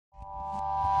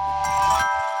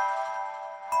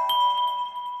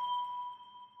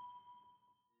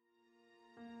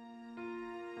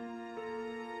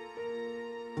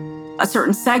a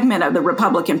certain segment of the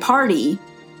Republican Party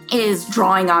is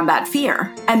drawing on that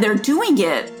fear. And they're doing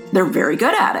it. They're very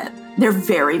good at it. They're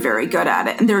very, very good at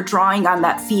it. And they're drawing on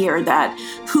that fear that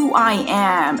who I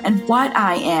am and what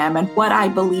I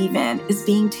believe in is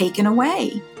being taken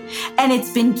away. And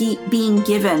it's been being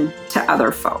given to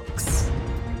other folks.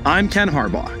 I'm Ken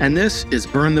Harbaugh, and this is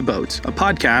Burn the Boats, a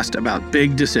podcast about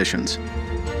big decisions.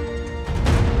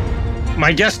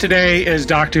 My guest today is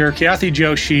Dr. Khyati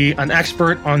Joshi, an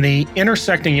expert on the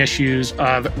intersecting issues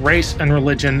of race and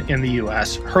religion in the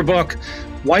U.S. Her book,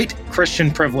 White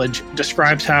Christian Privilege,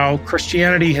 describes how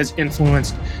Christianity has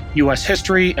influenced U.S.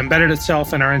 history, embedded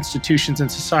itself in our institutions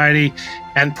and society,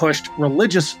 and pushed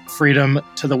religious freedom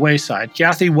to the wayside.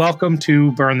 Khyati, welcome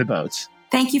to Burn the Boats.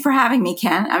 Thank you for having me,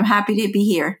 Ken. I'm happy to be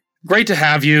here. Great to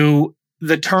have you.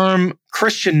 The term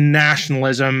Christian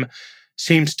nationalism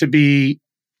seems to be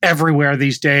everywhere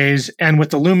these days. And with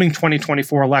the looming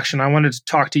 2024 election, I wanted to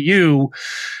talk to you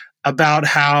about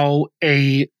how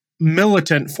a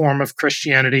militant form of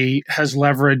Christianity has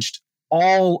leveraged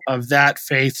all of that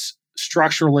faith's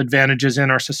structural advantages in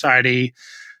our society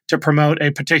to promote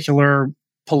a particular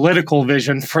political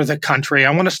vision for the country.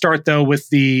 I want to start, though, with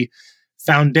the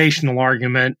foundational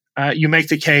argument. You make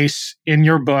the case in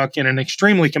your book in an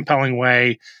extremely compelling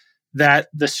way that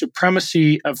the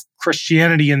supremacy of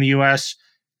Christianity in the U.S.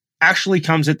 actually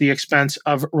comes at the expense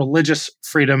of religious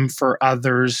freedom for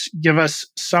others. Give us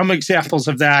some examples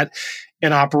of that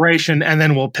in operation, and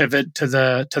then we'll pivot to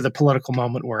the political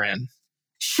moment we're in.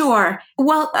 Sure.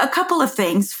 Well, a couple of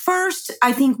things. First,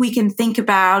 I think we can think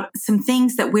about some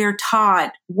things that we're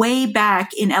taught way back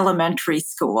in elementary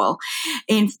school,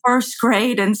 in first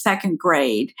grade and second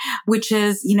grade, which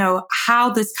is, how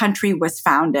this country was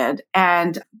founded.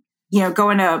 And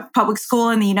going to public school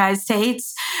in the United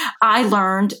States, I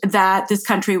learned that this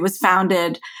country was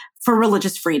founded for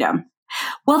religious freedom.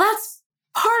 Well, that's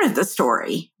part of the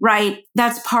story, right?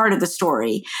 That's part of the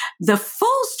story. The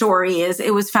full story is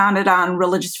it was founded on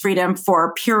religious freedom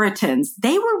for Puritans.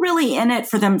 They were really in it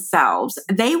for themselves.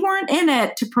 They weren't in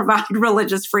it to provide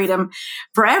religious freedom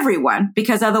for everyone,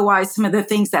 because otherwise some of the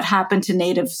things that happened to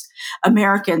Native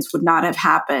Americans would not have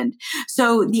happened.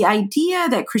 So the idea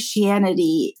that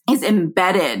Christianity is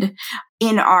embedded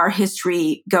in our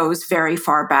history goes very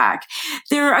far back.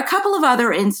 There are a couple of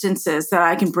other instances that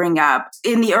I can bring up.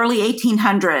 In the early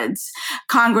 1800s,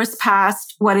 Congress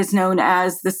passed what is known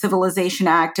as the Civilization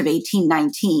Act of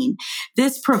 1819.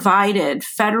 This provided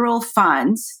federal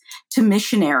funds to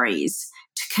missionaries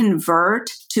to convert,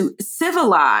 to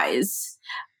civilize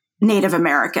Native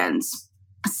Americans.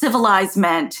 Civilize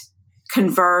meant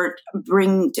convert,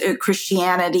 bring to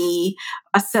Christianity,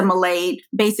 assimilate,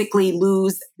 basically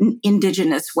lose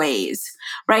indigenous ways,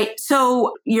 right?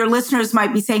 So your listeners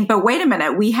might be saying, but wait a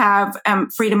minute, we have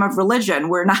freedom of religion.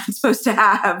 We're not supposed to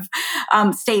have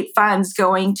state funds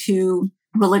going to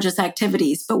religious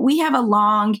activities, but we have a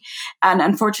long and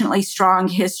unfortunately strong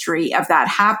history of that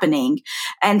happening.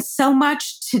 And so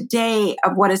much today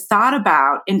of what is thought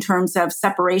about in terms of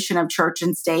separation of church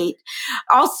and state.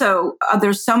 Also,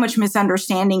 there's so much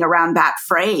misunderstanding around that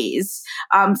phrase.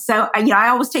 I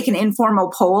always take an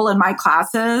informal poll in my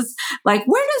classes, like,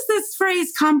 where does this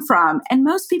phrase come from? And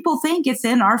most people think it's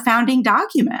in our founding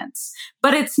documents,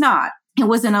 but it's not. It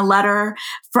was in a letter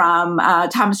from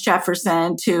Thomas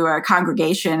Jefferson to a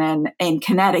congregation in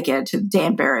Connecticut, to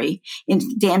Danbury,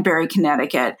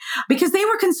 Connecticut, because they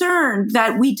were concerned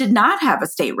that we did not have a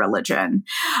state religion.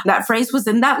 That phrase was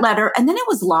in that letter, and then it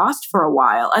was lost for a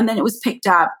while, and then it was picked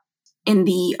up in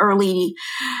the early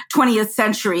 20th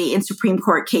century in Supreme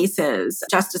Court cases.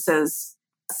 Justices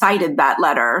cited that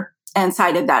letter and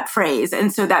cited that phrase.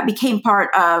 And so that became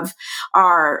part of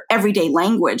our everyday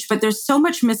language. But there's so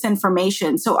much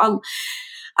misinformation. So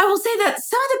I will say that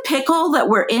some of the pickle that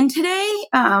we're in today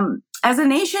as a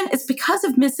nation is because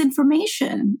of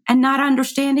misinformation and not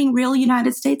understanding real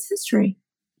United States history.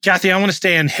 Khyati, I want to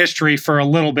stay in history for a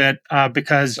little bit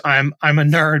because I'm a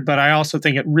nerd, but I also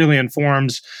think it really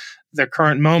informs the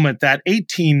current moment. That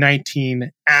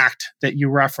 1819 act that you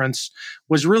referenced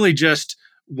was really just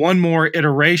one more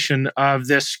iteration of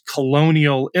this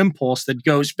colonial impulse that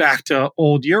goes back to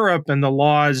old Europe and the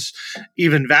laws,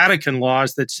 even Vatican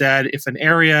laws, that said if an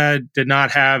area did not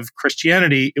have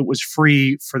Christianity, it was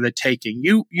free for the taking.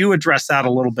 You address that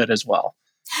a little bit as well.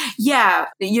 Yeah,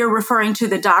 you're referring to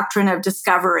the doctrine of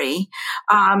discovery,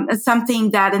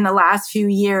 something that in the last few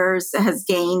years has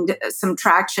gained some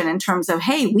traction in terms of,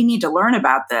 hey, we need to learn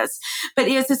about this. But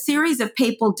it's a series of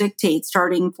papal dictates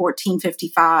starting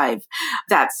 1455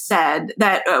 that said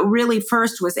that really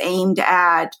first was aimed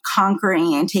at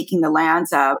conquering and taking the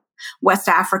lands of West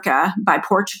Africa by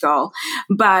Portugal.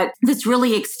 But this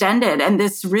really extended, and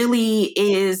this really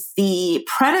is the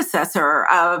predecessor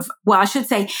of, well, I should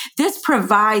say, this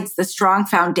provides the strong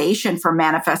foundation for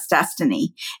manifest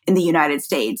destiny in the United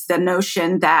States. The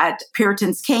notion that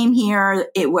Puritans came here,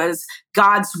 it was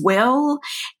God's will,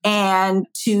 and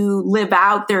to live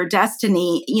out their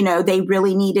destiny, they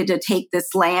really needed to take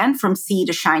this land from sea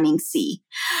to shining sea.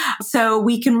 So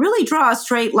we can really draw a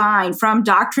straight line from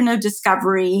doctrine of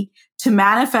discovery to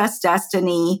manifest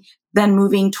destiny, then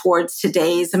moving towards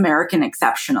today's American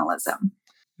exceptionalism.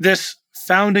 This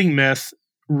founding myth,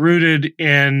 rooted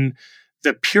in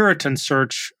the Puritan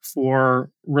search for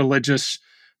religious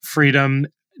freedom,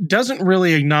 doesn't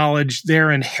really acknowledge their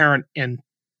inherent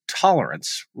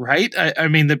intolerance, right? I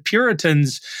mean, the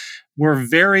Puritans were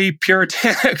very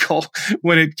puritanical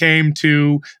when it came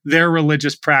to their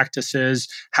religious practices.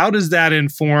 How does that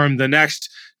inform the next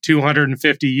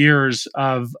 250 years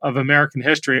of American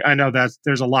history? I know that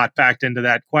there's a lot packed into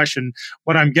that question.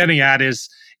 What I'm getting at is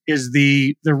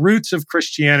the roots of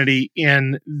Christianity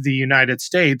in the United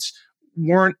States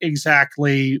weren't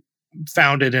exactly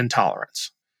founded in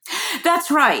tolerance. That's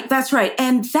right. That's right.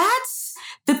 And that's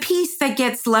the piece that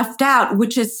gets left out,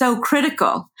 which is so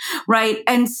critical, right?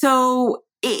 And so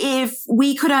if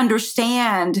we could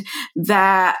understand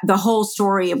that the whole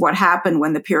story of what happened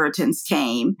when the Puritans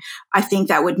came, I think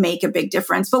that would make a big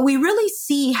difference. But we really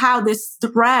see how this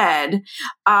thread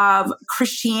of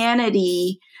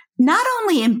Christianity, not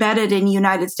only embedded in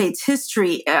United States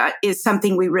history, is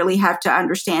something we really have to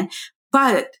understand,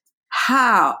 but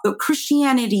how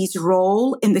Christianity's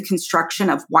role in the construction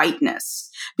of whiteness.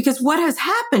 Because what has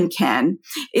happened, Ken,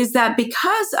 is that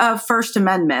because of First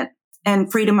Amendment and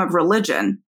freedom of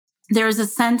religion, there's a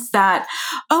sense that,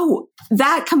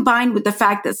 that combined with the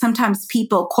fact that sometimes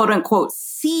people, quote unquote,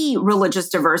 see religious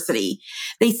diversity.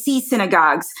 They see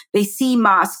synagogues, they see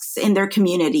mosques in their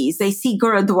communities, they see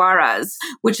gurudwaras,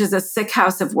 which is a Sikh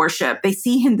house of worship, they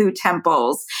see Hindu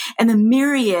temples, and the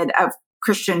myriad of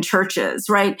Christian churches,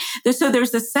 right? So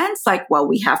there's a sense like, well,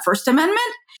 we have First Amendment,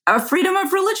 freedom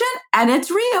of religion, and it's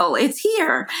real, it's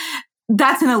here.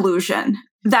 That's an illusion.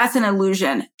 That's an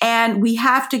illusion. And we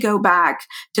have to go back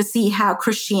to see how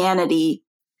Christianity,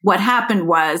 what happened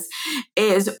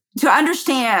is to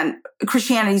understand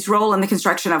Christianity's role in the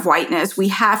construction of whiteness, we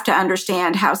have to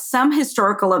understand how some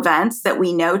historical events that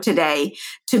we know today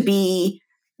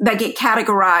that get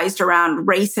categorized around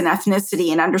race and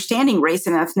ethnicity and understanding race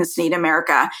and ethnicity in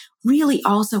America really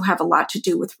also have a lot to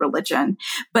do with religion.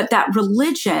 But that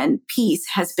religion piece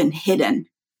has been hidden.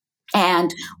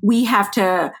 And we have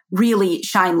to really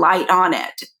shine light on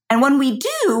it. And when we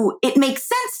do, it makes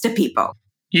sense to people.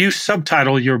 You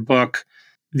subtitle your book,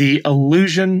 The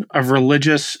Illusion of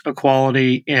Religious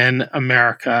Equality in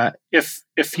America.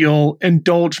 If you'll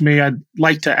indulge me, I'd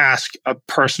like to ask a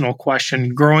personal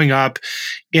question. Growing up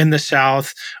in the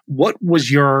South, what was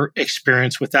your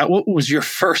experience with that? What was your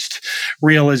first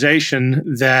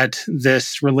realization that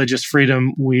this religious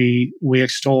freedom we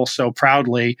extol so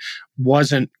proudly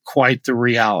wasn't quite the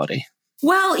reality?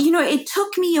 Well, it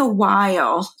took me a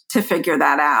while to figure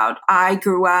that out. I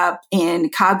grew up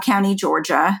in Cobb County,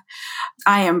 Georgia.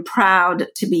 I am proud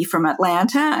to be from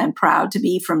Atlanta and proud to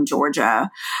be from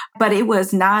Georgia, but it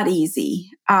was not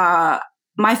easy.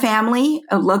 My family,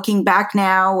 looking back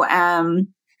now,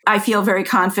 I feel very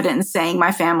confident in saying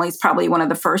my family is probably one of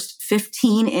the first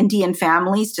 15 Indian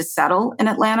families to settle in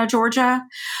Atlanta, Georgia,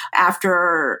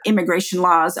 after immigration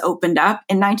laws opened up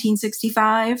in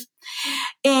 1965.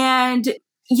 And,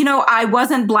 I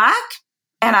wasn't Black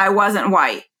and I wasn't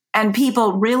white, and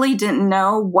people really didn't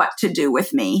know what to do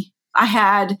with me. I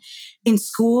had in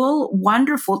school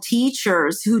wonderful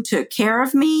teachers who took care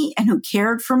of me and who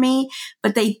cared for me,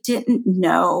 but they didn't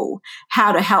know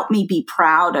how to help me be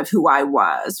proud of who I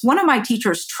was. One of my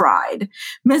teachers tried,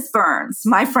 Miss Burns,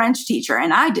 my French teacher,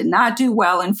 and I did not do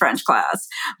well in French class,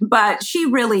 but she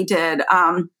really did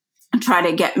try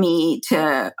to get me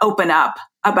to open up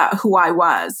about who I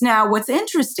was. Now, what's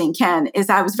interesting, Ken, is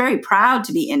I was very proud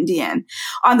to be Indian.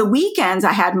 On the weekends,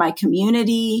 I had my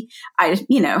community. I,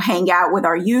 hang out with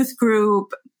our youth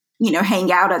group,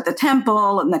 hang out at the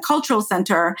temple and the cultural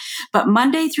center. But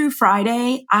Monday through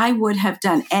Friday, I would have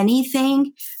done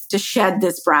anything to shed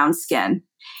this brown skin.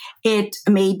 It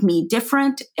made me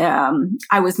different.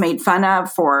 I was made fun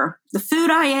of for the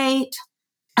food I ate.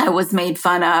 I was made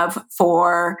fun of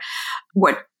for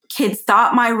what kids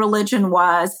thought my religion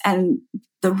was. And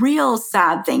the real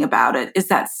sad thing about it is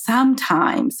that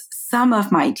sometimes some of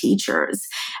my teachers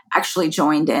actually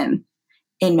joined in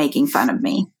making fun of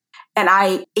me.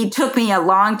 And it took me a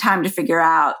long time to figure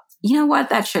out you know what?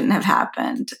 That shouldn't have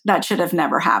happened. That should have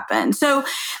never happened. So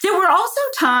there were also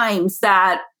times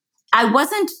that I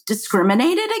wasn't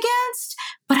discriminated against,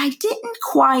 but I didn't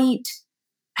quite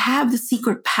have the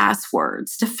secret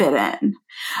passwords to fit in.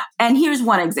 And here's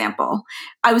one example.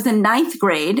 I was in ninth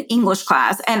grade English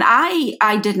class, and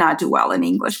I did not do well in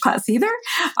English class either.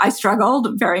 I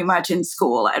struggled very much in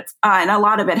school, and a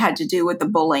lot of it had to do with the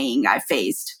bullying I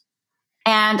faced.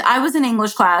 And I was in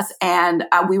English class, and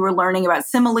we were learning about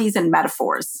similes and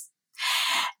metaphors.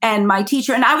 And my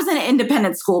teacher, and I was in an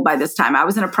independent school by this time. I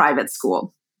was in a private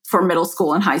school for middle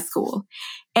school and high school.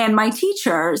 And my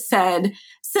teacher said,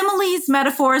 similes,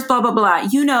 metaphors, blah, blah,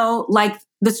 blah, like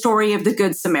the story of the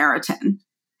Good Samaritan.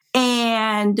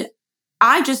 And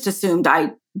I just assumed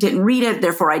I didn't read it,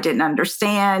 therefore I didn't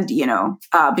understand,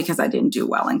 because I didn't do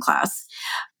well in class.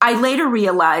 I later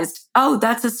realized,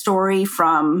 that's a story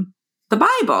from the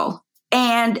Bible.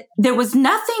 And there was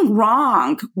nothing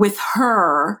wrong with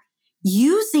her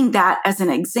using that as an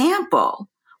example.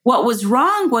 What was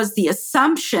wrong was the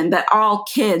assumption that all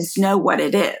kids know what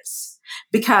it is.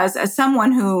 Because as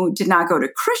someone who did not go to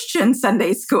Christian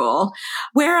Sunday school,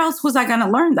 where else was I going to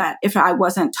learn that if I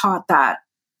wasn't taught that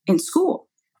in school?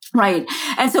 Right.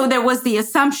 And so there was the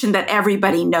assumption that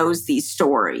everybody knows these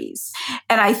stories.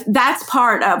 And that's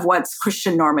part of what's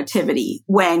Christian normativity,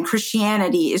 when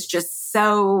Christianity is just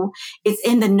it's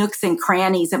in the nooks and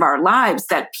crannies of our lives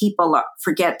that people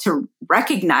forget to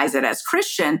recognize it as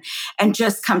Christian and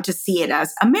just come to see it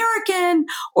as American,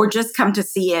 or just come to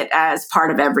see it as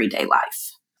part of everyday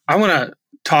life. I want to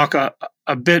talk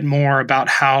a bit more about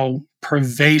how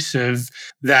pervasive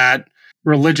that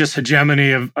religious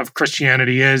hegemony of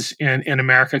Christianity is in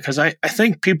America, because I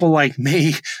think people like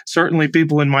me, certainly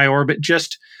people in my orbit,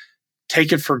 just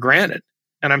take it for granted.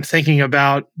 And I'm thinking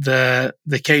about the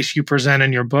case you present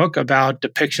in your book about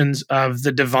depictions of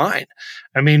the divine.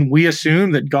 I mean, we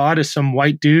assume that God is some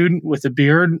white dude with a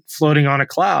beard floating on a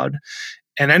cloud.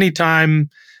 And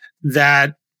anytime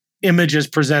that image is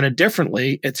presented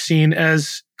differently, it's seen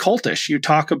as cultish. You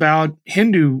talk about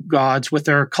Hindu gods with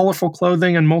their colorful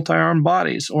clothing and multi-armed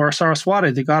bodies, or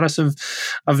Saraswati, the goddess of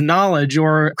knowledge,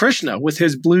 or Krishna with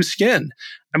his blue skin.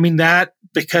 I mean, that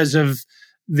because of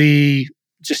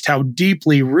just how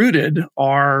deeply rooted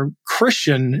our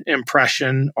Christian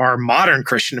impression, our modern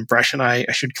Christian impression, I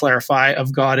should clarify,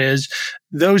 of God is,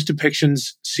 those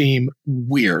depictions seem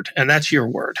weird. And that's your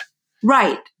word.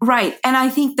 Right. And I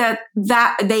think that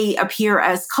they appear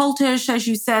as cultish, as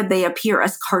you said, they appear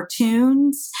as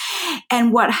cartoons.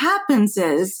 And what happens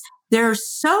is they're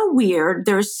so weird,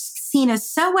 they're seen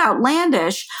as so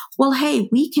outlandish. Well, hey,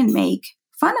 we can make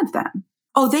fun of them.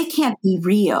 Oh, they can't be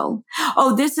real.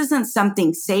 Oh, this isn't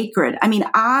something sacred. I mean,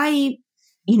 I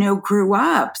grew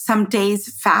up some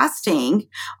days fasting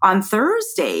on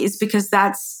Thursdays because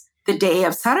that's the day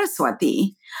of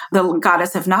Saraswati, the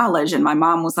goddess of knowledge. And my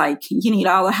mom was like, you need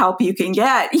all the help you can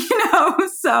get,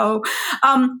 So,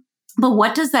 but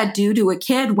what does that do to a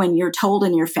kid when you're told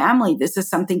in your family this is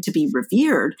something to be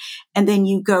revered? And then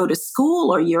you go to school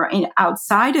or you're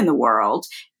outside in the world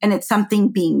and it's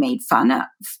something being made fun of.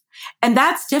 And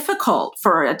that's difficult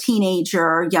for a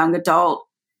teenager, young adult,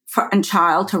 and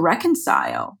child to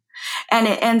reconcile. And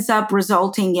it ends up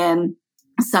resulting in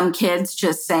some kids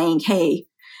just saying, hey,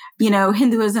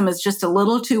 Hinduism is just a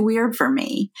little too weird for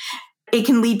me. It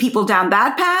can lead people down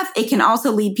that path. It can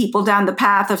also lead people down the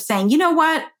path of saying, you know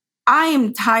what? I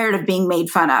am tired of being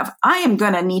made fun of. I am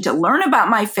going to need to learn about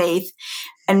my faith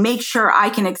and make sure I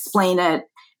can explain it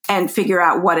and figure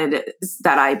out what it is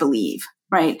that I believe.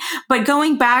 Right. But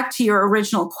going back to your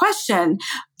original question,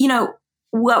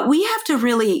 what we have to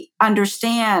really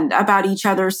understand about each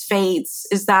other's faiths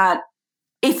is that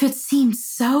if it seems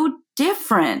so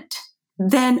different,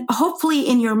 then hopefully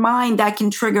in your mind that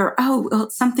can trigger,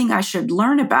 it's something I should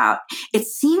learn about. It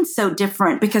seems so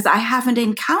different because I haven't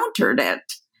encountered it.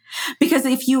 Because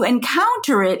if you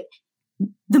encounter it,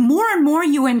 the more and more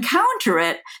you encounter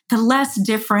it, the less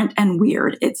different and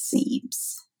weird it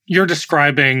seems. You're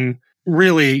describing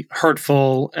really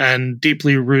hurtful and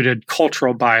deeply rooted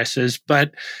cultural biases,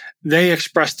 but they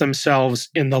express themselves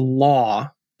in the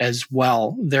law as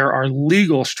well. There are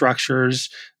legal structures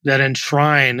that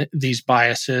enshrine these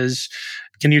biases.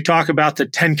 Can you talk about the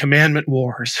 10 Commandment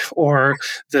Wars or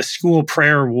the school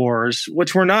prayer wars,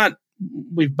 which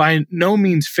we've by no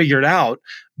means figured out,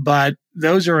 but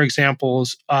those are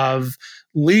examples of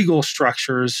legal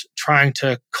structures trying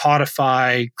to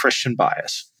codify Christian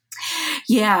bias?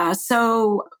 Yeah.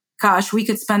 So, gosh, we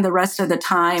could spend the rest of the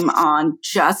time on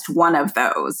just one of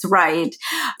those, right?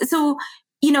 So,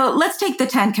 let's take the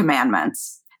 10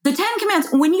 Commandments. The 10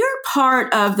 Commandments, when you're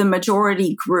part of the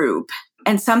majority group,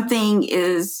 and something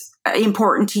is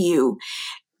important to you,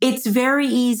 it's very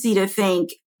easy to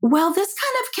think, well, this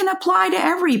kind of can apply to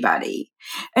everybody.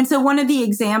 And so one of the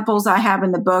examples I have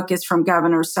in the book is from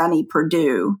Governor Sonny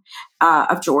Perdue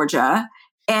of Georgia,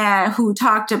 and who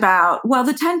talked about, well,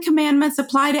 the 10 Commandments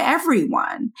apply to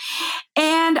everyone.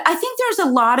 And I think there's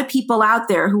a lot of people out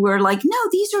there who are like, no,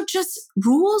 these are just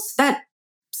rules that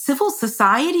civil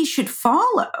society should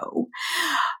follow.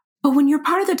 But when you're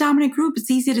part of the dominant group,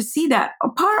 it's easy to see that.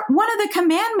 One of the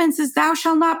commandments is thou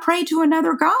shalt not pray to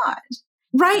another God,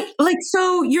 right? Like,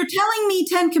 so you're telling me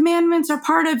 10 commandments are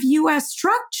part of U.S.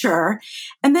 structure.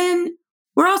 And then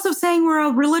we're also saying we're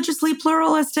a religiously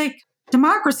pluralistic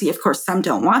democracy. Of course, some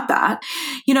don't want that,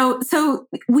 so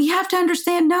we have to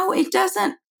understand, no, it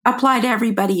doesn't apply to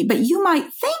everybody, but you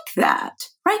might think that,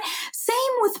 right? Same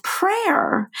with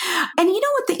prayer. And you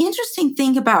know what the interesting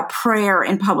thing about prayer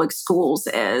in public schools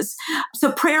is?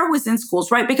 So prayer was in schools,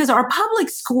 right? Because our public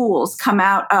schools come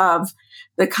out of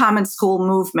the common school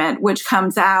movement, which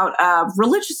comes out of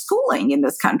religious schooling in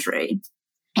this country.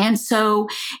 And so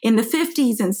in the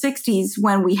 50s and 60s,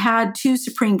 when we had two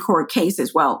Supreme Court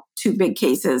cases, well, two big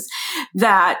cases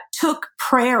that took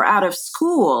prayer out of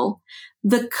school,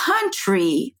 the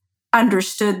country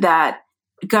understood that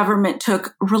government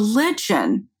took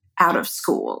religion out of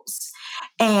schools.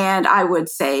 And I would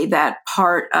say that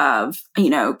part of,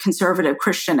 conservative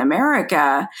Christian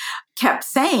America kept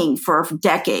saying for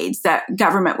decades that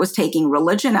government was taking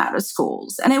religion out of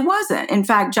schools. And it wasn't. In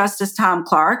fact, Justice Tom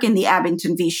Clark in the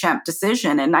Abington v. Shemp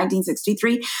decision in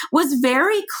 1963 was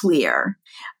very clear,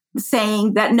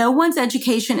 saying that no one's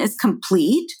education is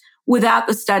complete without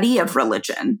the study of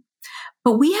religion.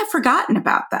 But we have forgotten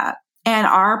about that. And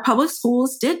our public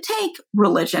schools did take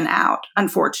religion out,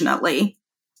 unfortunately,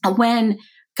 when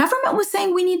government was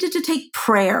saying we needed to take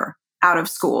prayer out of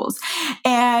schools.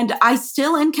 And I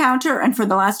still encounter, and for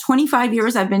the last 25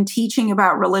 years, I've been teaching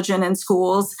about religion in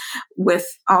schools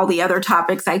with all the other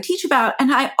topics I teach about.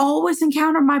 And I always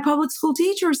encounter my public school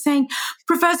teachers saying,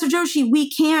 Professor Joshi, we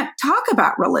can't talk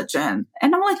about religion.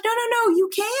 And I'm like, no,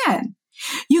 you can.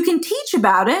 You can teach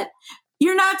about it.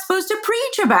 You're not supposed to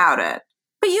preach about it,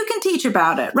 but you can teach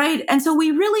about it, right? And so we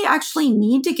really actually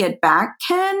need to get back,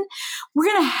 Ken. We're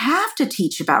going to have to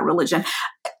teach about religion.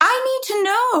 I need to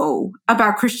know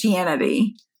about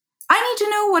Christianity. I need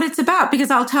to know what it's about, because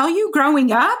I'll tell you,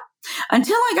 growing up,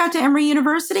 until I got to Emory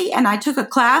University and I took a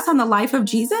class on the life of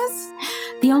Jesus,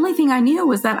 the only thing I knew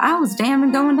was that I was damned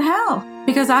and going to hell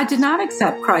because I did not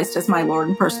accept Christ as my Lord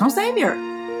and personal Savior.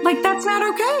 Like, that's not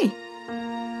okay.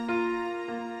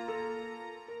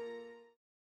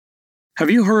 Have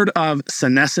you heard of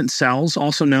senescent cells,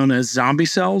 also known as zombie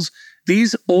cells?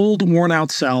 These old,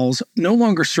 worn-out cells no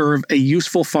longer serve a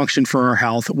useful function for our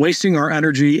health, wasting our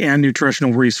energy and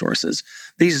nutritional resources.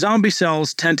 These zombie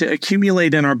cells tend to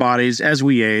accumulate in our bodies as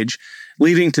we age,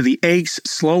 leading to the aches,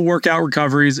 slow workout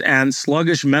recoveries, and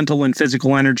sluggish mental and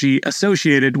physical energy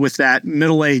associated with that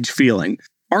middle-age feeling.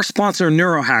 Our sponsor,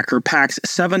 Neurohacker, packs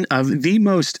 7 of the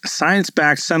most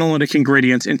science-backed senolytic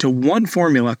ingredients into one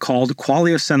formula called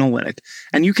Qualia Senolytic,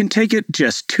 and you can take it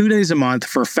just 2 days a month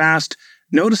for fast,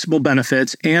 noticeable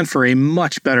benefits and for a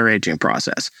much better aging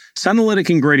process. Senolytic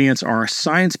ingredients are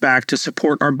science-backed to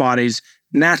support our body's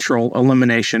natural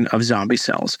elimination of zombie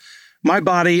cells. My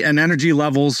body and energy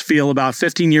levels feel about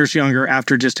 15 years younger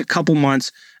after just a couple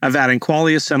months of adding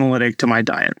Qualia Senolytic to my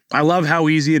diet. I love how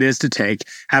easy it is to take.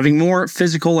 Having more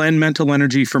physical and mental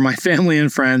energy for my family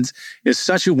and friends is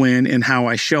such a win in how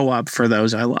I show up for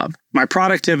those I love. My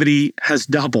productivity has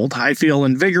doubled. I feel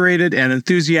invigorated and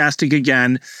enthusiastic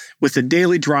again with the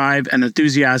daily drive and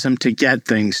enthusiasm to get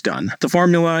things done. The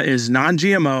formula is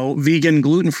non-GMO, vegan,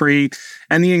 gluten-free,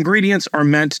 and the ingredients are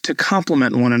meant to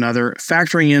complement one another,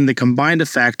 factoring in the combined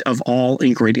effect of all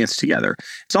ingredients together.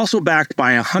 It's also backed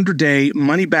by a 100-day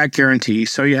money-back guarantee,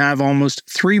 so you have almost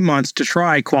 3 months to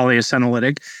try Qualia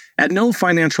Senolytic at no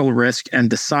financial risk and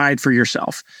decide for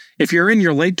yourself. If you're in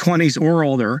your late 20s or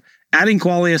older, adding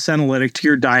Qualia Senolytic to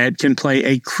your diet can play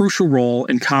a crucial role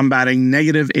in combating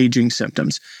negative aging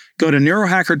symptoms. Go to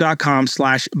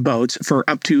neurohacker.com/boats for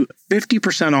up to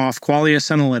 50% off Qualia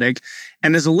Senolytic.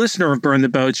 And as a listener of Burn the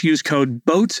Boats, use code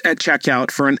BOATS at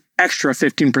checkout for an extra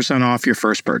 15% off your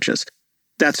first purchase.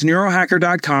 That's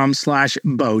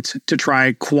neurohacker.com/boats to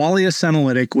try Qualia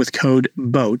Senolytic with code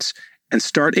BOATS and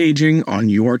start aging on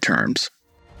your terms.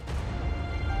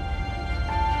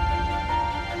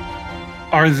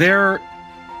 Are there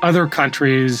other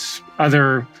countries,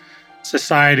 other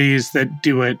societies that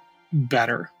do it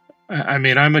better? I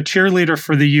mean, I'm a cheerleader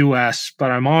for the U.S.,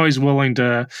 but I'm always willing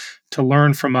to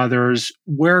learn from others.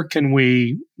 Where can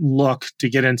we look to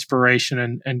get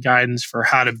inspiration and guidance for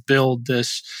how to build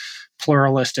this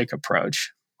pluralistic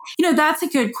approach? That's a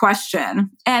good question.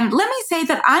 And let me say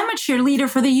that I'm a cheerleader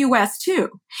for the US too.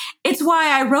 It's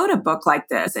why I wrote a book like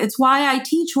this. It's why I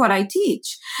teach what I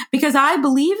teach, because I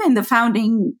believe in the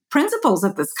founding principles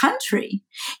of this country.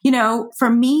 For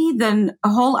me, the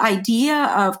whole idea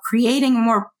of creating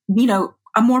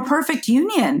a more perfect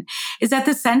union is at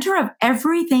the center of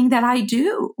everything that I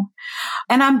do.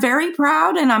 And I'm very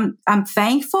proud and I'm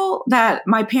thankful that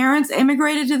my parents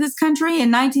immigrated to this country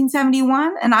in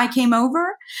 1971 and I came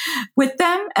over with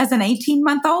them as an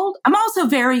 18-month-old. I'm also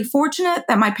very fortunate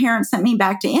that my parents sent me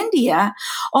back to India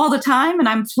all the time and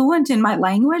I'm fluent in my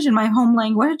language, in my home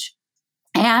language.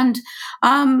 And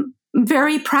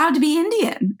very proud to be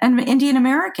Indian and Indian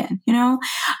American.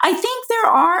 I think there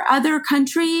are other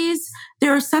countries,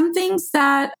 there are some things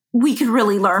that we could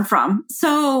really learn from.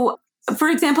 So, for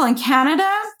example, in Canada,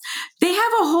 they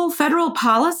have a whole federal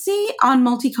policy on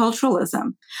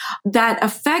multiculturalism that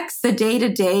affects the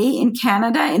day-to-day in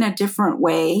Canada in a different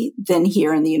way than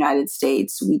here in the United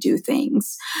States we do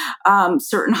things.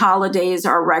 Certain holidays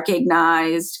are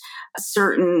recognized,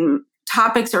 certain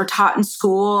topics are taught in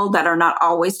school that are not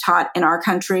always taught in our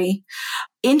country.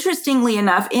 Interestingly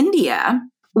enough, India,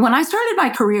 when I started my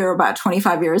career about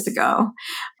 25 years ago,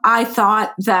 I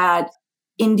thought that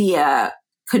India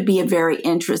could be a very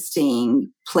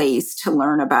interesting place to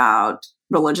learn about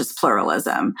religious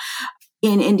pluralism.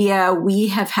 In India, we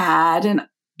have had,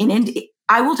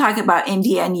 I will talk about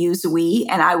India and use we,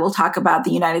 and I will talk about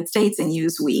the United States and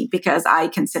use we, because I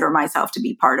consider myself to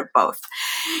be part of both.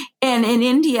 And in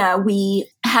India, we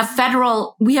have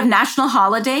national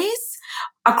holidays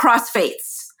across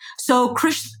faiths. So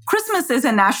Christmas is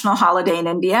a national holiday in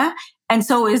India, and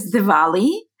so is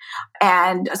Diwali,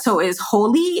 and so is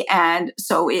Holi, and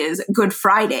so is Good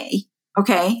Friday.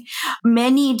 Okay.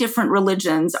 Many different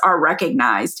religions are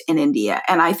recognized in India.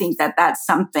 And I think that that's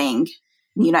something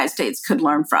the United States could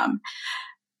learn from.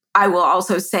 I will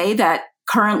also say that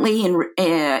currently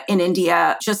in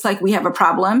India, just like we have a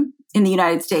problem in the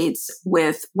United States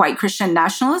with white Christian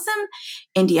nationalism,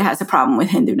 India has a problem with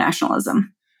Hindu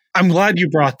nationalism. I'm glad you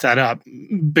brought that up,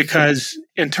 because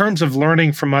in terms of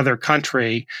learning from other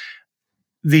country,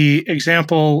 the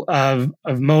example of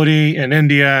Modi in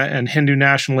India and Hindu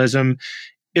nationalism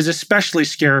is especially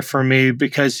scary for me,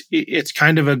 because it's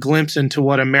kind of a glimpse into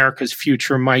what America's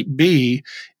future might be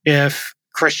if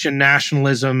Christian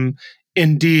nationalism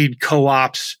indeed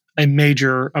co-opts a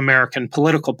major American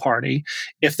political party.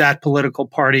 If that political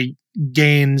party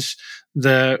regains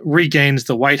the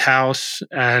White House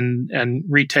and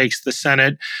retakes the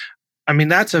Senate, I mean,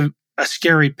 that's a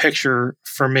scary picture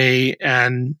for me,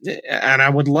 and I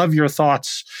would love your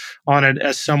thoughts on it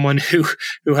as someone who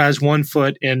has one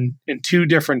foot in two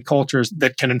different cultures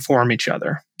that can inform each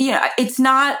other. Yeah, it's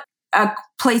not a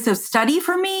place of study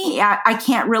for me. I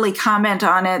can't really comment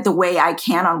on it the way I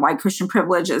can on white Christian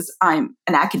privilege, as I'm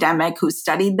an academic who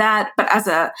studied that. But as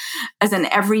an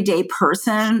everyday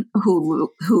person who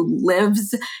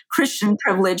lives Christian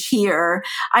privilege here,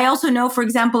 I also know, for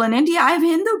example, in India, I have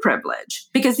Hindu privilege,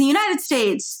 because the United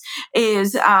States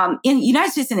is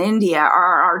United States and India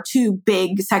are our two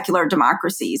big secular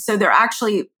democracies. So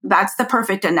that's the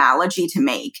perfect analogy to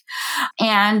make.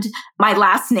 And my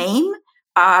last name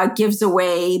gives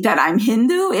away that I'm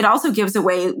Hindu. It also gives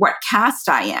away what caste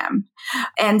I am.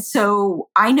 And so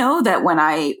I know that when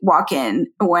I walk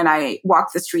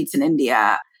the streets in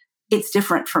India, it's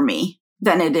different for me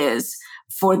than it is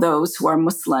for those who are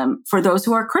Muslim, for those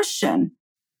who are Christian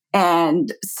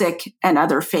and Sikh and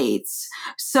other faiths.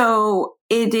 So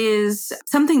it is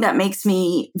something that makes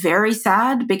me very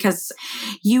sad, because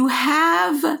you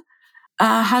have,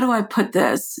 how do I put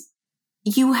this?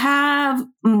 You have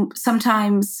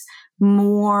sometimes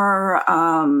more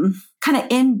kind of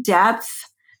in-depth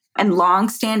and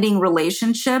long-standing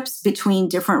relationships between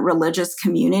different religious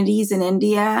communities in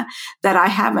India that I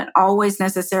haven't always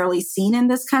necessarily seen in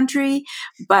this country,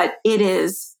 but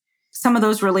some of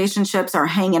those relationships are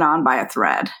hanging on by a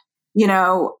thread,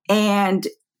 and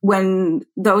when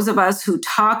those of us who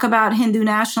talk about Hindu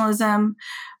nationalism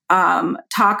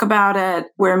talk about it,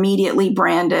 we're immediately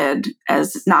branded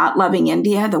as not loving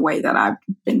India, the way that I've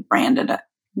been branded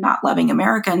not loving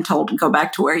America and told to go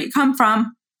back to where you come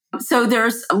from. So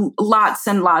there's lots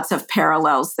and lots of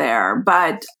parallels there,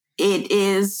 but it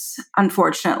is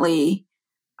unfortunately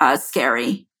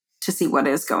scary to see what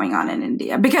is going on in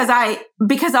India, because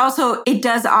also it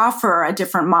does offer a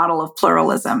different model of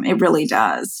pluralism. It really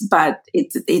does, but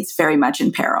it's very much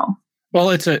in peril. Well,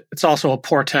 it's also a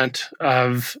portent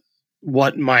of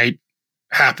what might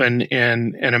happen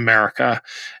in America,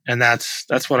 and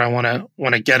that's what I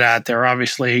want to get at. There are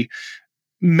obviously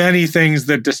many things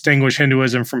that distinguish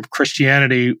Hinduism from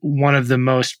Christianity. One of the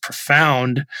most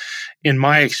profound, in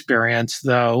my experience,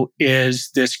 though,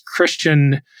 is this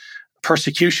Christian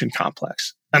persecution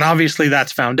complex. And obviously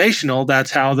that's foundational. That's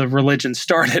how the religion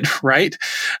started, right?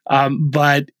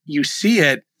 But you see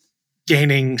it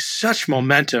gaining such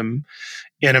momentum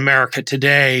in America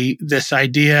today, this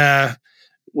idea,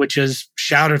 which is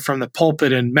shouted from the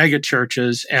pulpit in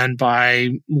megachurches and by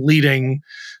leading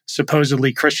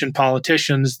supposedly Christian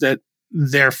politicians, that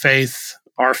their faith,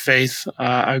 our faith,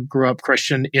 I grew up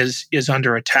Christian, is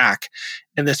under attack.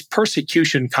 And this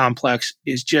persecution complex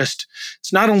is just,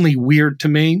 it's not only weird to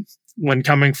me when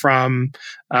coming from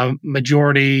a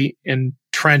majority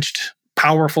entrenched,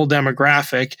 powerful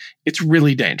demographic, it's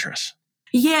really dangerous.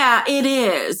 Yeah, it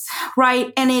is,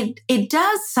 right? And it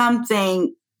does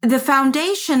something. The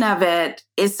foundation of it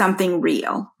is something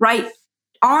real, right?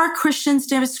 Are Christians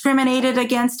discriminated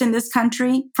against in this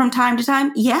country from time to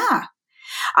time? Yeah.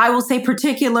 I will say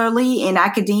particularly in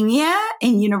academia,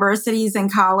 in universities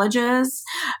and colleges,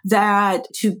 that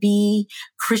to be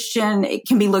Christian, it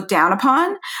can be looked down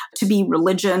upon, to be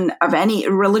religious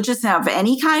of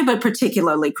any kind, but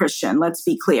particularly Christian, let's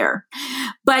be clear.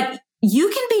 But you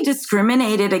can be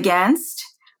discriminated against.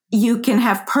 You can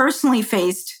have personally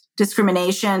faced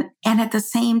discrimination. And at the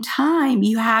same time,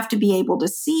 you have to be able to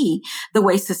see the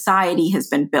way society has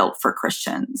been built for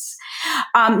Christians.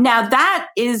 Now, that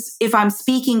is if I'm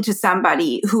speaking to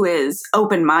somebody who is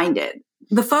open-minded.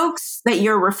 The folks that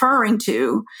you're referring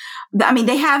to, I mean,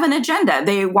 they have an agenda.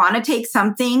 They want to take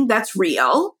something that's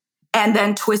real and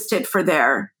then twist it for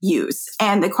their use.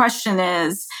 And the question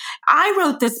is, I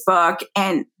wrote this book,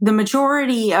 and the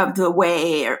majority of the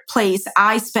way or place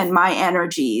I spend my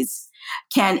energies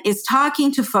is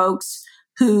talking to folks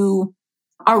who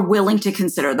are willing to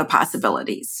consider the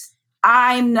possibilities.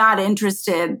 I'm not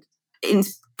interested in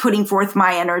putting forth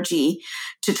my energy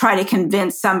to try to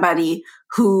convince somebody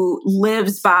who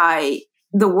lives by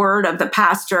the word of the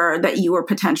pastor that you were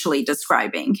potentially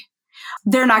describing.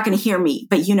 They're not going to hear me,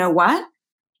 but you know what?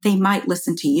 They might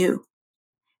listen to you.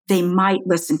 They might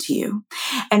listen to you.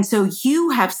 And so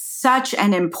you have such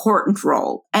an important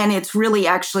role. And it's really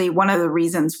actually one of the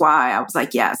reasons why I was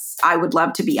like, yes, I would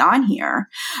love to be on here,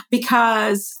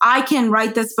 because I can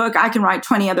write this book. I can write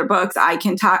 20 other books. I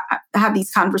can have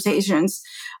these conversations,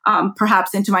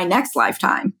 perhaps into my next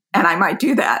lifetime. And I might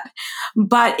do that.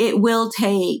 But it will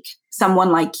take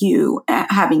someone like you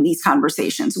having these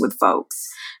conversations with folks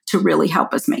to really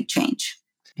help us make change.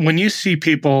 When you see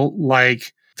people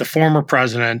like the former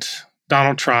president,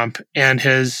 Donald Trump, and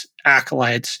his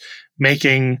acolytes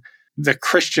making the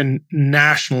Christian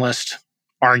nationalist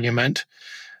argument,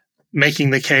 making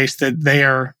the case that they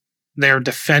are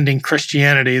defending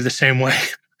Christianity the same way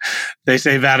they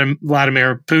say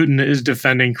Vladimir Putin is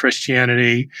defending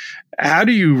Christianity, how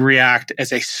do you react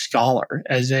as a scholar,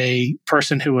 as a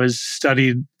person who has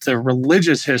studied the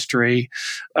religious history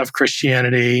of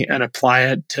Christianity and apply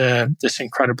it to this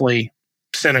incredibly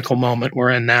cynical moment we're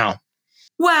in now?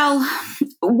 Well,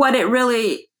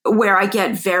 where I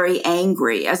get very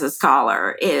angry as a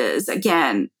scholar is,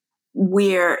 again,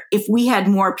 if we had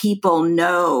more people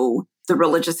know the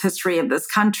religious history of this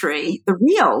country, the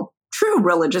real, true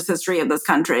religious history of this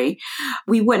country,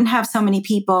 we wouldn't have so many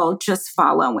people just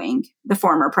following the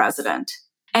former president.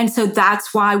 And so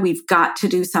that's why we've got to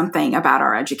do something about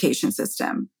our education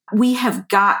system. We have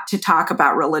got to talk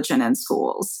about religion in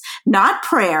schools, not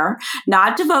prayer,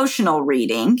 not devotional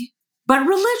reading, but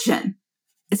religion.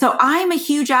 So I'm a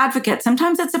huge advocate.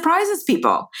 Sometimes it surprises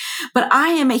people, but I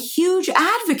am a huge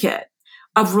advocate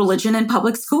of religion in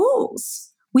public schools.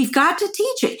 We've got to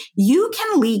teach it. You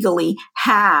can legally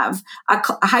have a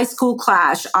high school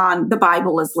class on the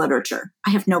Bible as literature. I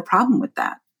have no problem with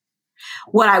that.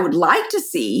 What I would like to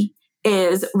see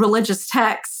is religious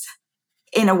texts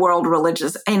in a world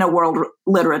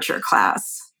literature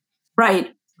class,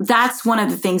 right? That's one of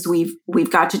the things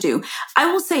we've got to do. I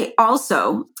will say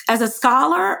also, as a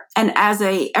scholar and as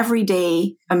a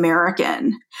everyday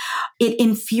American, it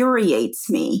infuriates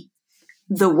me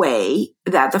the way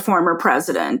that the former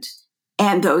president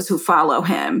and those who follow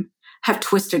him have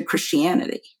twisted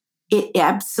Christianity. It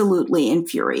absolutely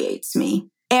infuriates me.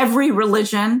 Every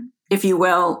religion, if you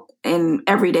will, in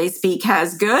everyday speak,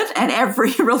 has good, and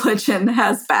every religion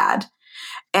has bad.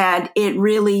 And it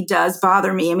really does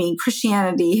bother me. I mean,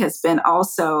 Christianity has been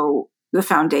also the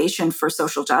foundation for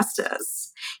social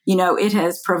justice. You know, it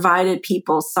has provided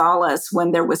people solace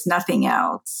when there was nothing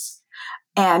else.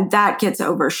 And that gets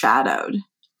overshadowed,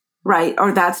 right?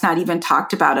 Or that's not even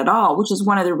talked about at all, which is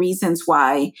one of the reasons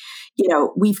why,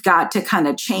 we've got to kind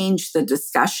of change the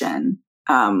discussion.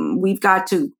 We've got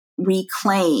to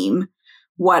reclaim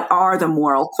what are the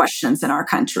moral questions in our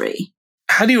country.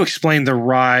 How do you explain the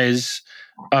rise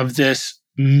of this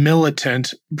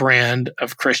militant brand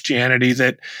of Christianity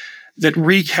that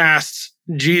recasts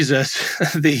Jesus,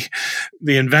 the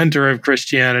inventor of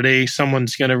Christianity?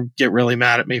 Someone's going to get really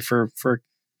mad at me for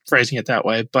phrasing it that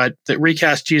way, but that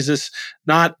recast Jesus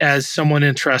not as someone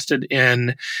interested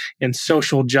in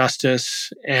social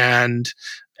justice and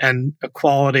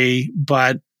equality,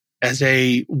 but as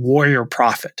a warrior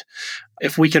prophet.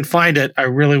 If we can find it, I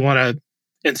really want to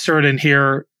insert in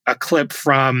here a clip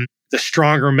from the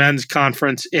Stronger Men's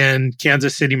Conference in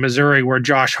Kansas City, Missouri, where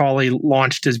Josh Hawley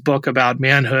launched his book about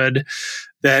manhood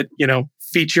that,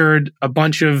 featured a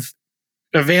bunch of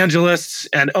evangelists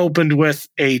and opened with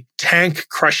a tank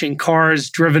crushing cars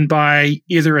driven by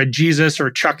either a Jesus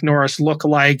or Chuck Norris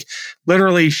lookalike,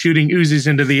 literally shooting Uzis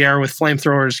into the air with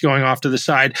flamethrowers going off to the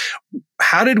side.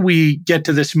 How did we get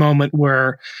to this moment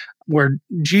where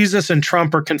Jesus and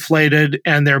Trump are conflated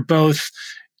and they're both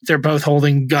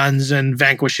holding guns and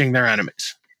vanquishing their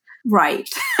enemies? Right.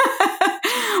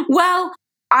 Well,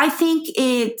 I think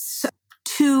it's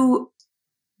two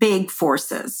big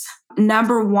forces.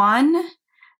 Number one,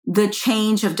 the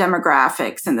change of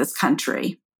demographics in this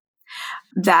country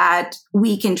that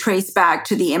we can trace back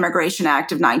to the Immigration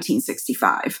Act of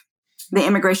 1965. The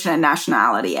Immigration and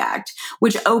Nationality Act,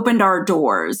 which opened our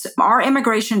doors. Our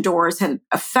immigration doors had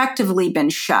effectively been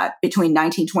shut between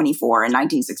 1924 and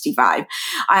 1965.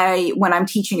 When I'm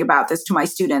teaching about this to my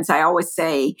students, I always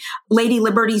say Lady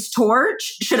Liberty's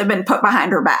torch should have been put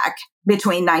behind her back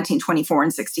between 1924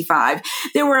 and 65.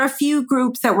 There were a few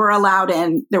groups that were allowed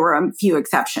in. There were a few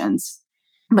exceptions.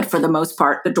 But for the most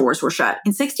part, the doors were shut.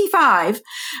 In 65,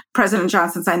 President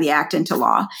Johnson signed the act into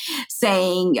law,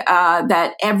 saying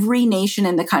that every nation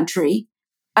in the country,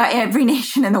 every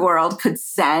nation in the world could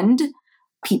send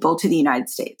people to the United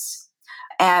States.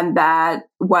 And that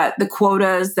what the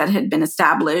quotas that had been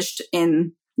established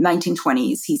in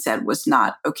 1920s, he said, was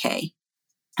not okay.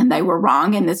 And they were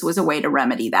wrong, and this was a way to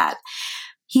remedy that.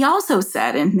 He also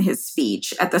said in his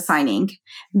speech at the signing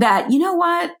that, you know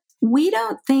what, we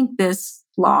don't think this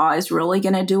law is really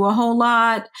going to do a whole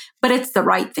lot, but it's the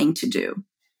right thing to do.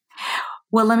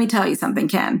 Well, let me tell you something,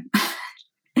 Ken.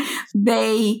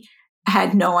 They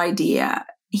had no idea.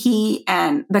 He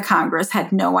and the Congress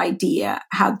had no idea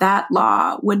how that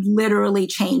law would literally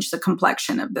change the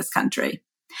complexion of this country.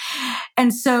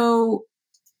 And so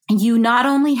you not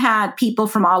only had people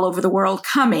from all over the world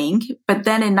coming, but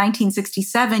then in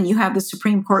 1967, you have the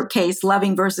Supreme Court case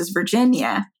Loving versus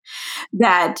Virginia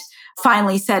that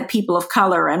finally said people of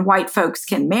color and white folks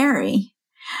can marry.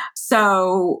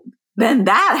 So then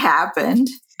that happened.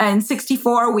 In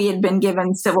 64, we had been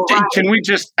given civil rights. Can we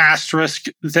just asterisk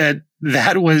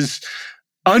that was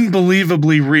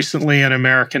unbelievably recently in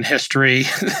American history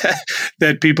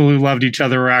that people who loved each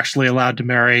other were actually allowed to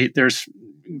marry? There's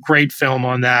great film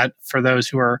on that for those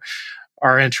who are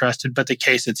interested, but the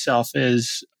case itself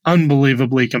is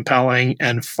unbelievably compelling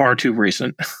and far too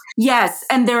recent. Yes.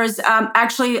 And there's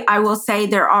actually, I will say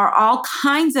there are all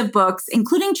kinds of books,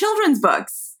 including children's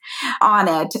books on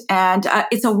it. And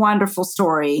it's a wonderful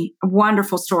story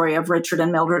of Richard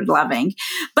and Mildred Loving.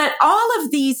 But all of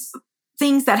these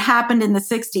things that happened in the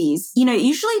 60s, it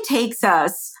usually takes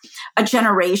us a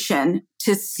generation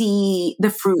to see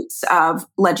the fruits of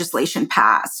legislation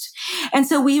passed. And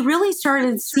so we really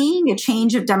started seeing a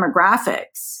change of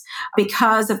demographics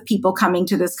because of people coming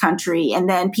to this country and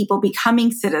then people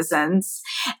becoming citizens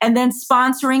and then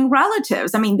sponsoring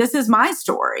relatives. I mean, this is my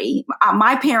story.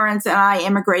 My parents and I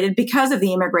immigrated because of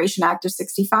the Immigration Act of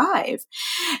 65.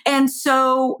 And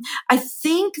so I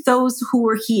think those who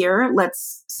were here,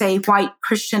 let's say white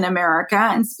Christian America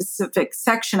and specific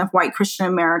section of white Christian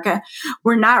America,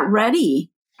 were not ready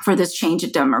for this change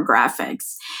of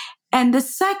demographics. And the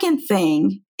second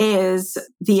thing is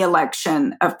the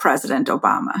election of President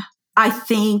Obama. I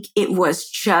think it was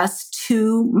just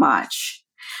too much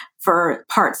for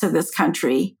parts of this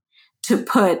country to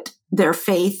put their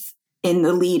faith in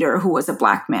the leader who was a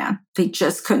Black man. They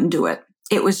just couldn't do it.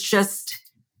 It was just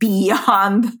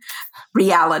beyond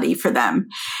reality for them.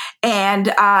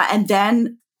 And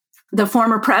then the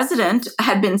former president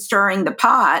had been stirring the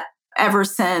pot ever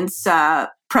since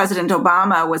President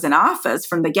Obama was in office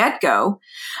from the get-go,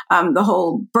 the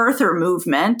whole birther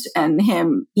movement and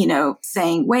him,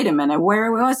 saying, wait a minute,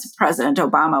 where was President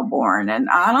Obama born? And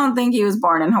I don't think he was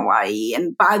born in Hawaii.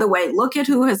 And by the way, look at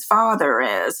who his father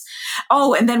is.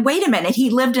 Oh, and then wait a minute, he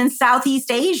lived in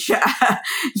Southeast Asia.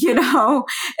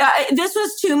 This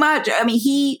was too much. I mean,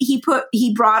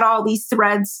 he brought all these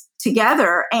threads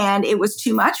together, and it was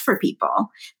too much for people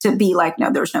to be like,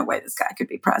 no, there's no way this guy could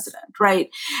be president, right?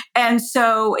 And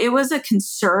so it was a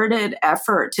concerted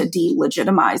effort to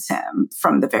delegitimize him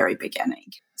from the very beginning.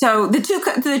 So the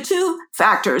two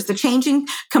factors, the changing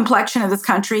complexion of this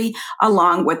country,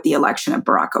 along with the election of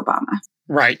Barack Obama.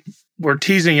 Right. We're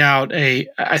teasing out I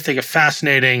think a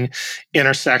fascinating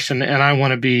intersection, and I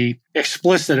want to be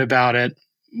explicit about it.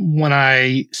 When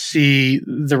I see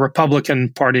the Republican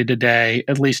Party today,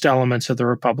 at least elements of the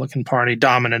Republican Party,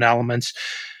 dominant elements,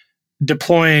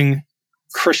 deploying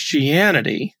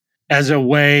Christianity as a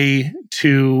way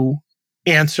to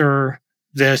answer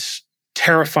this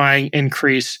terrifying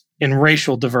increase in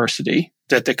racial diversity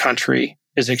that the country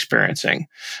is experiencing.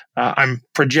 I'm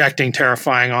projecting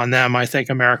terrifying on them. I think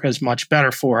America is much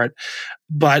better for it.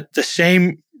 But the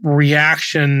same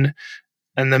reaction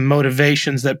and the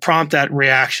motivations that prompt that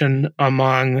reaction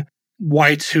among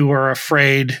whites who are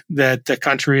afraid that the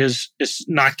country is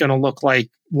not going to look like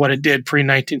what it did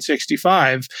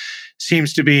pre-1965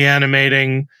 seems to be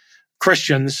animating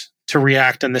Christians to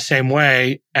react in the same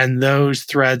way. And those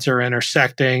threads are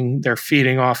intersecting, they're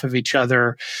feeding off of each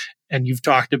other. And you've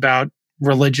talked about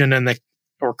religion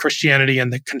or Christianity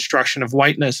and the construction of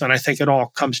whiteness. And I think it all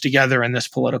comes together in this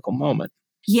political moment.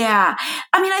 Yeah.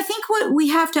 I mean, I think what we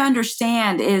have to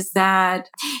understand is that,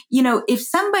 if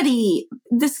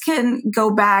this can go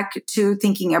back to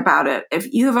thinking about it.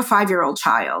 If you have a 5-year-old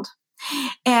child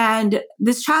and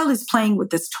this child is playing with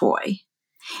this toy,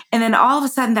 and then all of a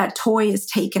sudden that toy is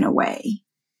taken away,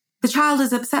 the child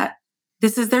is upset.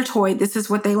 This is their toy. This is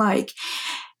what they like.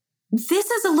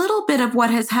 This is a little bit of what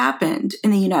has happened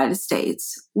in the United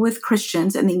States with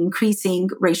Christians and the increasing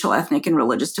racial, ethnic, and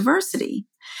religious diversity,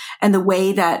 and the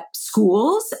way that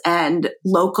schools and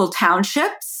local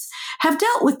townships have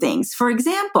dealt with things. For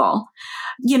example,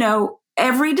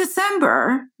 every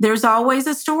December, there's always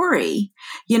a story.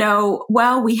 We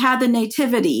had the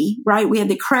nativity, right? We had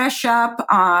the crash up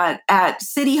at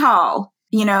City Hall,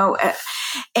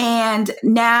 and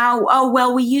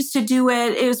now, we used to do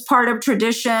it. It was part of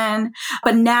tradition,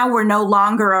 but now we're no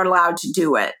longer allowed to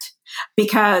do it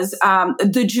because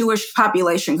the Jewish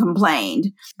population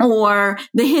complained, or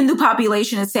the Hindu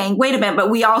population is saying, wait a minute, but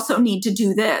we also need to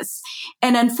do this.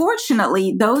 And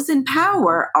unfortunately, those in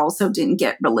power also didn't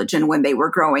get religion when they were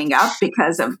growing up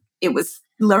because of it was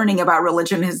learning about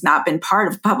religion has not been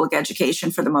part of public education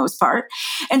for the most part.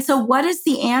 And so what is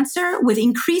the answer? With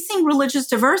increasing religious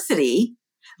diversity,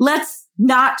 let's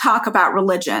not talk about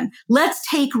religion. Let's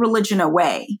take religion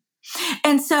away.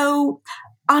 And so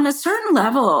on a certain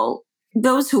level,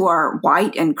 those who are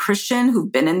white and Christian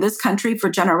who've been in this country for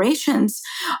generations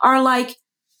are like,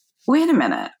 wait a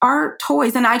minute, our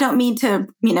toys, and I don't mean to,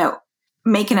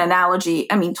 make an analogy.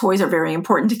 I mean, toys are very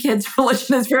important to kids.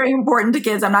 Religion is very important to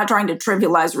kids. I'm not trying to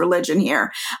trivialize religion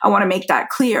here. I want to make that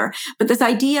clear. But this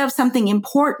idea of something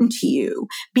important to you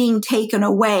being taken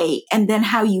away and then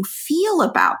how you feel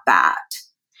about that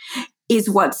is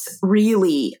what's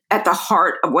really at the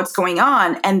heart of what's going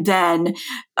on. And then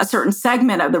a certain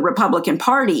segment of the Republican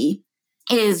Party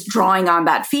is drawing on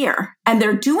that fear. And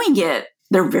they're doing it.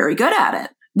 They're very good at it.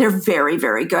 They're very,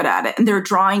 very good at it. And they're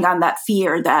drawing on that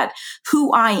fear that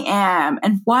who I am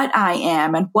and what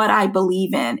I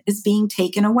believe in is being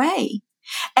taken away.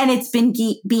 And it's been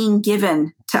being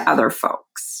given to other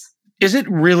folks. Is it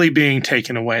really being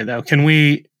taken away, though? Can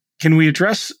we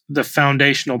address the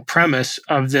foundational premise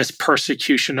of this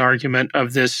persecution argument,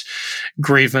 of this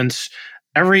grievance?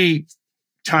 Every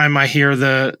time I hear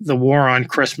the war on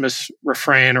Christmas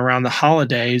refrain around the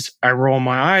holidays, I roll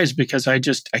my eyes because I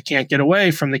can't get away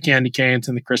from the candy canes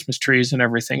and the Christmas trees and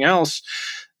everything else.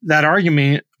 That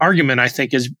argument I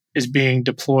think is being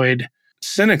deployed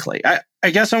cynically. I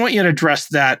guess I want you to address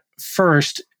that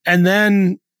first, and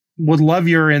then would love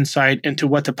your insight into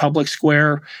what the public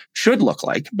square should look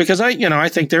like. Because I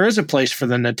think there is a place for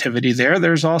the nativity there.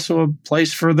 There's also a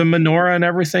place for the menorah and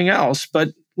everything else. But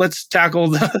let's tackle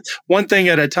the one thing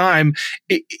at a time.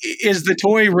 Is the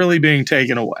toy really being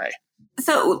taken away?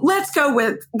 So let's go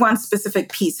with one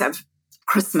specific piece of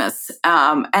Christmas,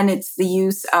 and it's the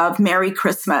use of Merry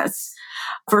Christmas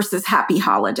versus Happy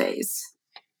Holidays,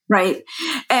 right?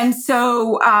 And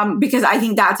so, because I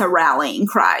think that's a rallying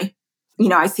cry.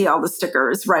 I see all the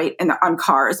stickers, right, on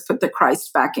cars, put the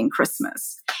Christ back in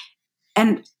Christmas.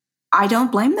 And I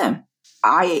don't blame them.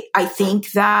 I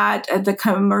think that the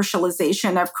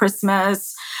commercialization of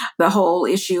Christmas, the whole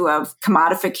issue of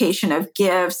commodification of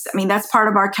gifts, I mean, that's part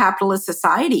of our capitalist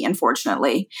society,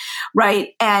 unfortunately, right?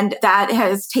 And that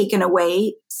has taken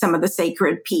away some of the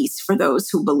sacred peace for those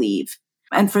who believe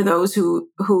and for those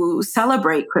who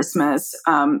celebrate Christmas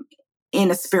in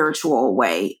a spiritual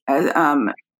way,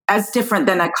 as different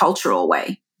than a cultural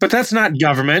way. But that's not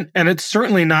government, and it's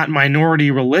certainly not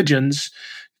minority religions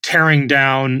tearing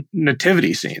down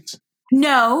nativity scenes.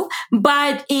 No,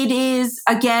 but it is,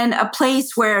 again, a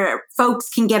place where folks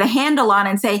can get a handle on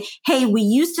and say, hey, we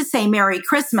used to say Merry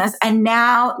Christmas, and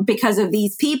now because of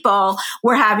these people,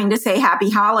 we're having to say Happy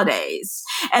Holidays.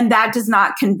 And that does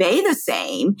not convey the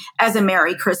same as a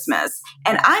Merry Christmas.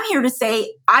 And I'm here to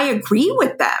say I agree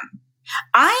with them.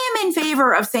 I am in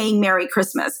favor of saying Merry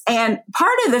Christmas. And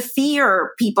part of the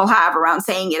fear people have around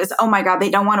saying it is, oh my God, they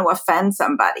don't want to offend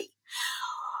somebody.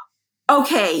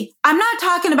 Okay, I'm not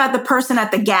talking about the person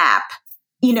at the Gap,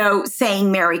 saying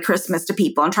Merry Christmas to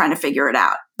people and trying to figure it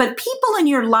out. But people in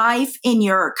your life, in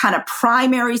your kind of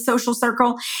primary social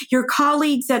circle, your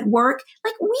colleagues at work,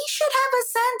 like we should have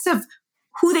a sense of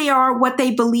who they are, what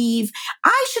they believe.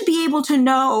 I should be able to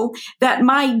know that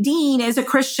my dean is a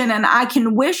Christian and I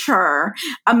can wish her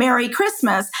a Merry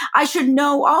Christmas. I should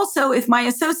know also if my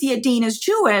associate dean is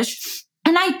Jewish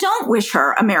and I don't wish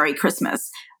her a Merry Christmas.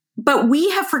 But we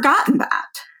have forgotten that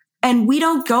and we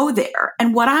don't go there.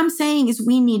 And what I'm saying is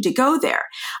we need to go there.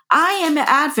 I am an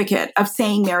advocate of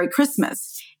saying Merry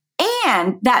Christmas.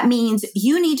 And that means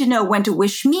you need to know when to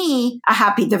wish me a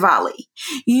happy Diwali.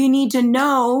 You need to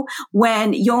know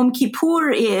when Yom Kippur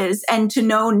is and to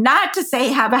know not to say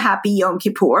have a happy Yom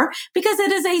Kippur because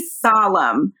it is a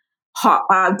solemn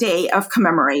day of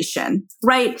commemoration,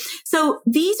 right? So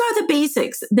these are the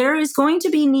basics. There is going to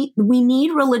be, we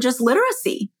need religious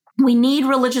literacy. We need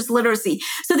religious literacy.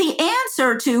 So the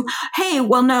answer to, hey,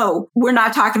 well, no, we're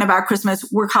not talking about Christmas.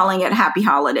 We're calling it Happy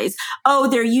Holidays. Oh,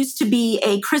 there used to be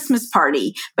a Christmas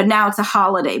party, but now it's a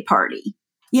holiday party.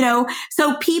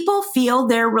 So people feel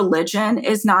their religion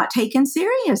is not taken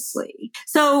seriously.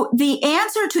 So the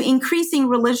answer to increasing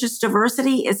religious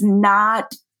diversity is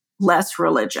not less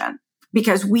religion,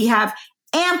 because we have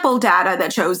ample data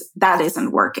that shows that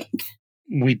isn't working.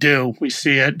 We do. We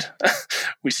see it.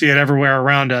 We see it everywhere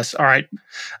around us. All right.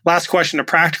 Last question, a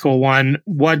practical one.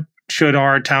 What should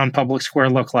our town public square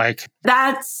look like?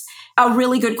 That's a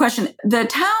really good question. The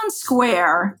town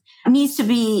square needs to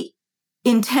be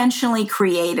intentionally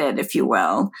created, if you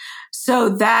will, so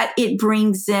that it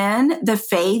brings in the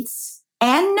faiths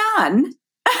and none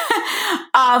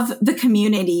of the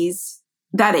communities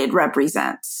that it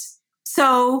represents.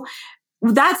 So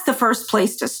that's the first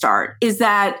place to start, is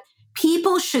that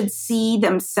people should see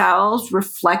themselves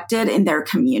reflected in their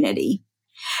community.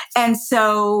 And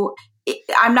so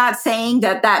I'm not saying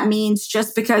that means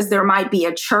just because there might be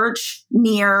a church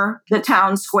near the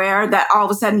town square that all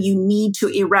of a sudden you need to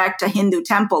erect a Hindu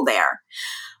temple there.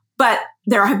 But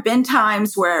there have been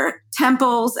times where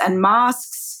temples and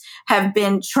mosques have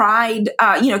been tried,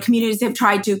 communities have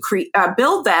tried to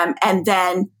build them, and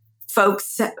then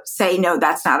folks say, no,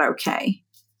 that's not okay.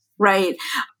 Right?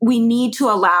 We need to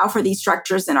allow for these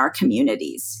structures in our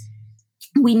communities.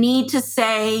 We need to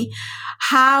say,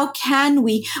 how can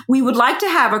we would like to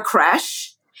have a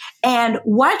creche, and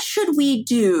what should we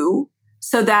do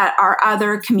so that our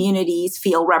other communities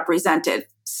feel represented?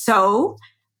 So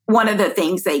one of the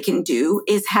things they can do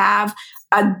is have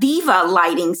a diva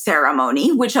lighting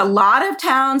ceremony, which a lot of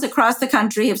towns across the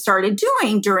country have started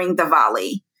doing during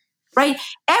Diwali. Right?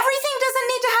 Everything doesn't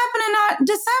need to happen in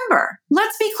December.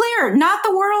 Let's be clear. Not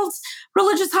the world's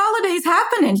religious holidays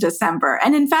happen in December.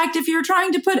 And in fact, if you're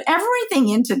trying to put everything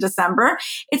into December,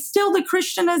 it's still the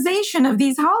Christianization of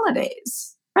these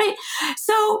holidays, right?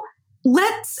 So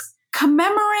let's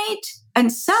commemorate and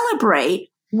celebrate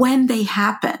when they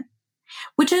happen,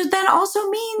 which then also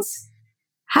means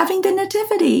having the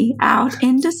nativity out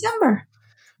in December.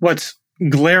 What's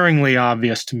glaringly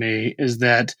obvious to me is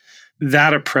that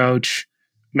approach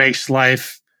makes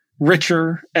life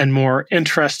richer and more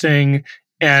interesting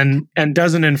and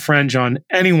doesn't infringe on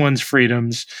anyone's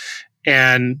freedoms.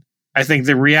 And I think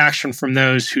the reaction from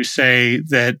those who say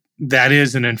that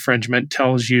is an infringement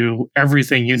tells you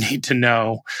everything you need to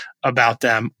know about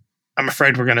them. I'm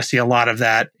afraid we're going to see a lot of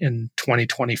that in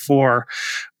 2024.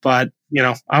 But,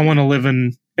 I want to live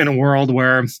in a world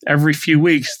where every few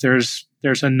weeks there's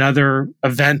another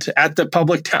event at the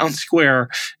public town square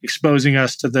exposing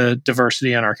us to the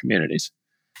diversity in our communities.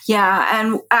 Yeah.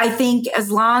 And I think as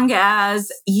long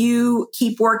as you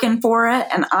keep working for it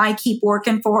and I keep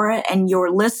working for it and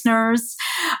your listeners,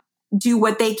 do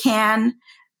what they can,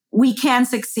 we can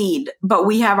succeed, but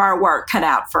we have our work cut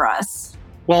out for us.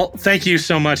 Well, thank you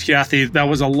so much, Khyati. That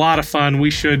was a lot of fun.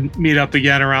 We should meet up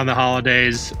again around the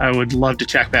holidays. I would love to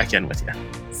check back in with you.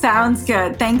 Sounds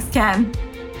good. Thanks, Ken.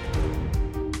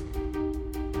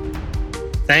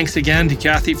 Thanks again to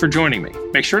Khyati for joining me.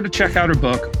 Make sure to check out her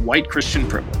book, White Christian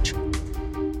Privilege.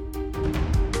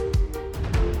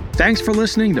 Thanks for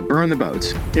listening to Burn the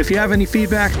Boats. If you have any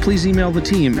feedback, please email the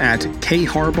team at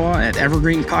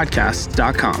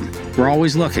kharbaugh@evergreenpodcasts.com. We're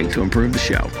always looking to improve the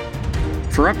show.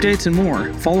 For updates and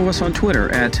more, follow us on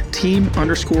Twitter at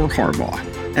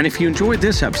 @team_Harbaugh. And if you enjoyed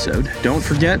this episode, don't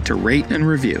forget to rate and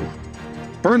review.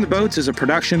 Burn the Boats is a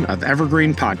production of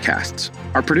Evergreen Podcasts.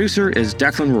 Our producer is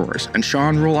Declan Roars, and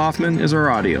Sean Rule-Hoffman is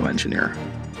our audio engineer.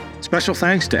 Special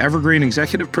thanks to Evergreen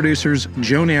executive producers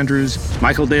Joan Andrews,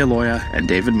 Michael DeAloia, and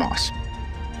David Moss.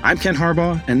 I'm Ken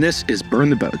Harbaugh, and this is Burn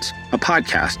the Boats, a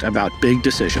podcast about big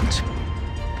decisions.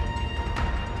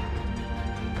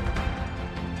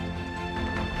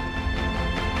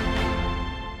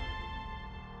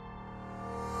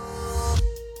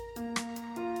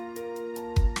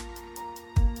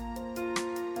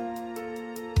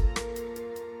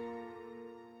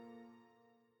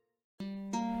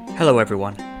 Hello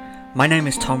everyone, my name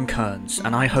is Tom Kearns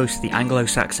and I host the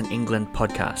Anglo-Saxon England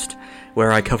podcast,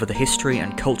 where I cover the history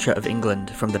and culture of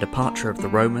England from the departure of the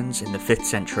Romans in the 5th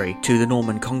century to the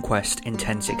Norman conquest in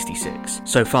 1066.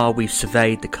 So far we've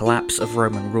surveyed the collapse of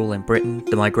Roman rule in Britain,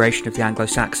 the migration of the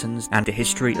Anglo-Saxons, and the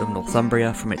history of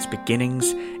Northumbria from its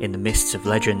beginnings in the mists of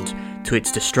legend to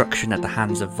its destruction at the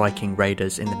hands of Viking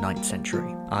raiders in the 9th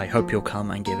century. I hope you'll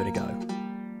come and give it a go.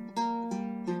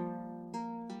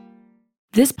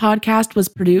 This podcast was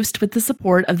produced with the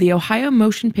support of the Ohio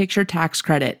Motion Picture Tax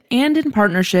Credit and in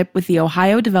partnership with the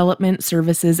Ohio Development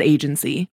Services Agency.